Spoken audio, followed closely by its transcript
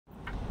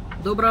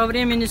Доброго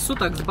времени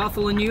суток с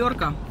Баффало,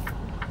 Нью-Йорка.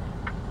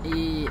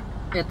 И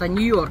это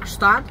Нью-Йорк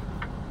штат.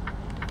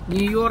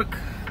 Нью-Йорк,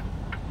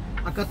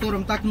 о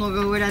котором так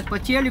много говорят по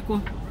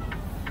телеку,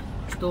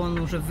 что он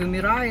уже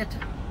вымирает.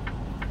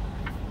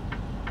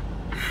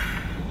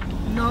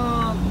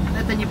 Но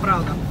это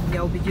неправда.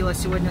 Я убедилась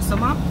сегодня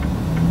сама.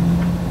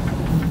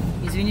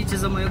 Извините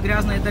за мое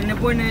грязное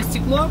дальнобойное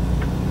стекло.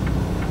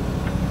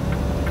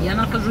 Я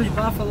нахожусь в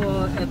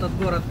Баффало. Этот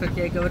город, как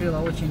я и говорила,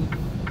 очень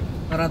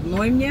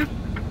родной мне.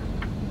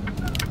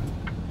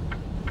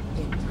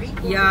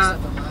 Я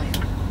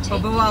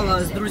побывала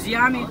с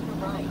друзьями.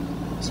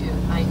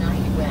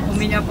 У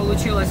меня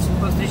получилось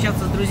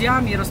повстречаться с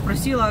друзьями и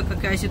расспросила,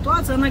 какая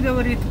ситуация. Она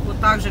говорит, вот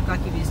так же, как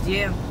и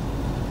везде.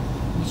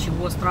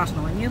 Ничего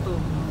страшного нету.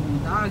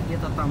 Да,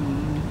 где-то там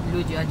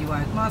люди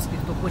одевают маски.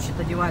 Кто хочет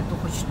одевает, кто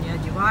хочет не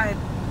одевает.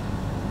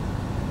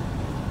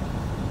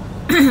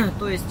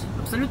 То есть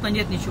абсолютно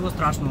нет ничего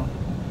страшного.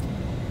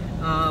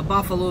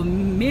 Баффало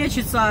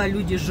мечется,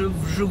 люди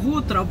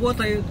живут,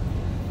 работают.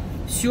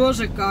 Все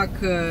же как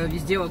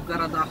везде в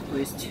городах, то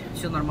есть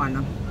все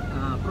нормально.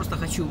 Просто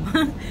хочу,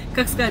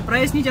 как сказать,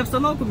 прояснить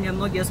обстановку. Меня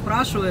многие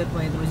спрашивают,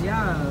 мои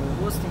друзья,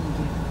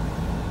 родственники,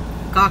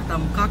 как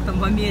там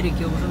в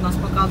Америке. Уже нас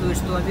показывают,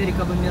 что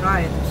Америка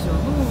вымирает и все.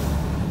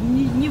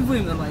 Ну, не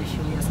вымерла еще,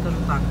 я скажу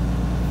так.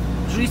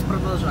 Жизнь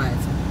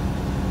продолжается.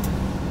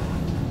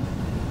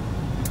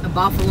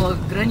 Баффало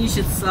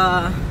граничит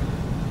с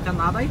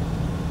Канадой.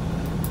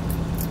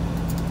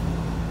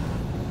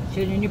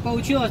 Сегодня не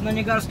получилось на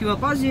Ниагарский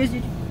водопад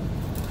съездить.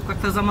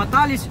 Как-то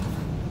замотались.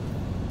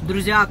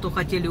 Друзья то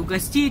хотели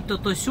угостить, то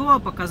все,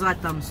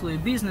 показать там свой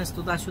бизнес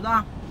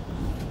туда-сюда.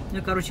 Ну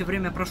и, короче,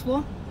 время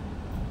прошло.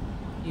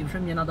 И уже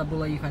мне надо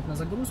было ехать на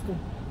загрузку.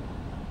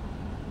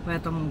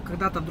 Поэтому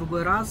когда-то в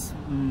другой раз,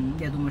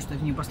 я думаю, что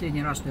это не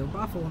последний раз, что я в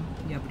Баффало,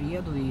 я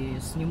приеду и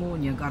сниму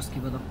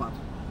Ниагарский водопад.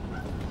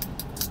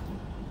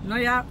 Но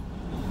я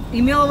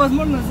имела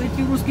возможность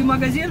зайти в русский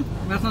магазин.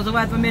 Нас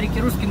называют в Америке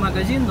русский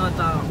магазин, но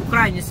это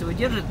Украинец его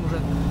держит,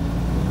 мужик.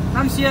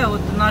 Там все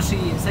вот наши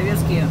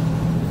советские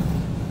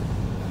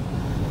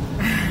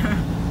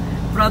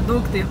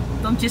продукты,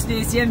 в том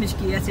числе и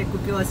семечки. Я себе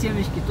купила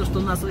семечки, то, что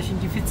у нас очень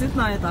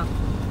дефицитно, это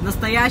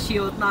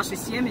настоящие вот наши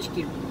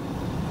семечки,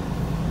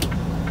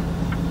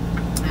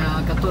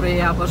 которые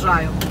я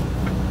обожаю.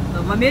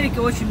 В Америке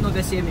очень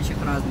много семечек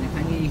разных,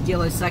 они их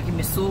делают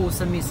всякими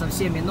соусами, со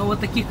всеми, но вот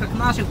таких, как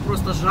наших,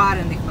 просто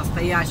жареных,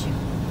 настоящих,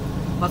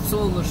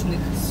 подсолнечных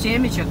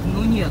семечек,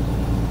 ну нет.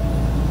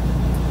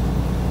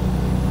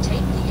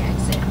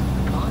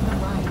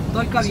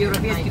 Только в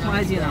европейских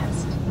магазинах.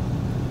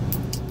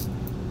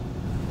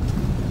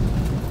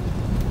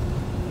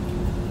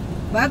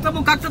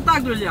 Поэтому как-то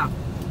так, друзья.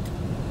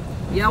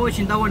 Я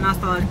очень довольна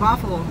осталась в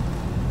Баффало.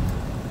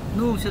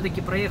 Ну,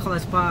 все-таки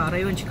проехалась по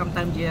райончикам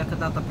там, где я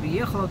когда-то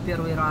приехала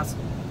первый раз.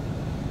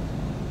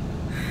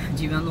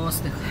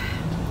 90-х.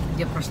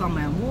 Где прошла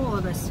моя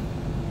молодость.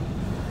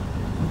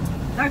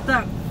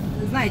 Так-то,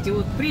 знаете,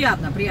 вот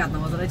приятно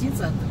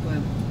возвратиться.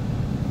 Такое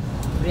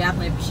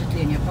приятное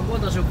впечатление.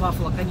 Погода же в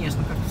Баффало,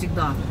 конечно, как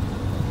всегда,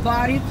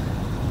 парит.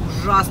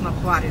 Ужасно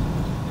парит.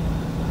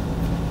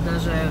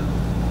 Даже,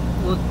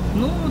 вот,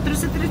 ну,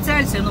 33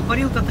 Цельсия, но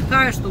парилка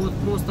такая, что вот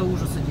просто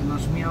ужас один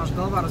наш. У меня аж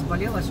голова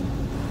разболелась.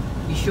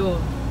 Еще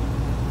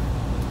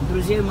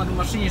друзей в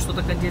машине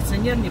что-то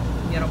кондиционер не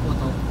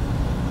работал.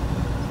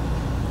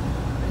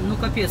 Ну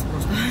капец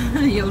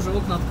просто. Я уже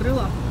окна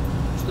открыла,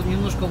 чтобы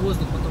немножко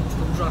воздух, потому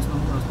что ужасно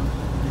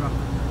жарко.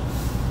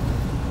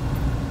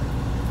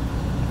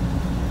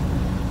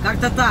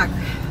 Как-то так.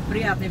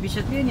 Приятное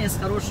впечатление, с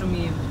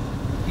хорошими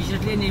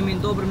впечатлениями и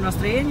добрым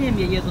настроением.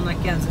 Я еду на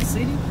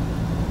Канзас-Сити.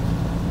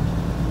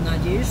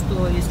 Надеюсь,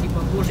 что если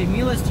по Божьей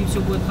милости все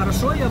будет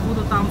хорошо, я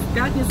буду там в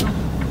пятницу.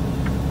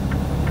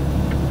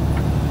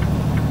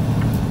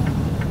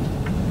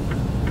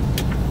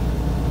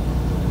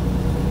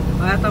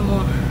 Поэтому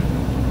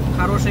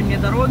хорошей мне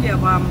дороги,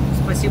 вам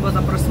спасибо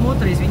за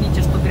просмотр.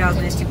 Извините, что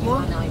грязное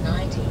стекло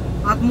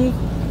от мух,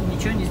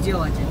 ничего не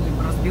сделать,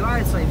 они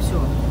разбиваются и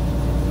все.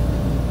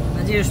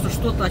 Надеюсь, что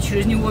что-то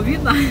через него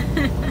видно.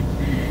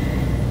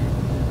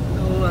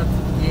 Вот.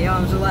 Я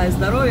вам желаю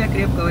здоровья,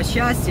 крепкого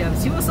счастья,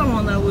 всего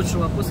самого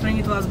наилучшего. Пусть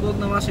хранит вас Бог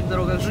на ваших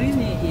дорогах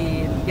жизни.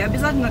 И я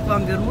обязательно к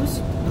вам вернусь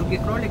в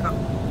других роликах.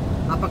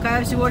 А пока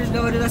я всего лишь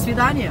говорю до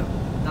свидания.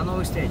 До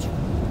новых встреч.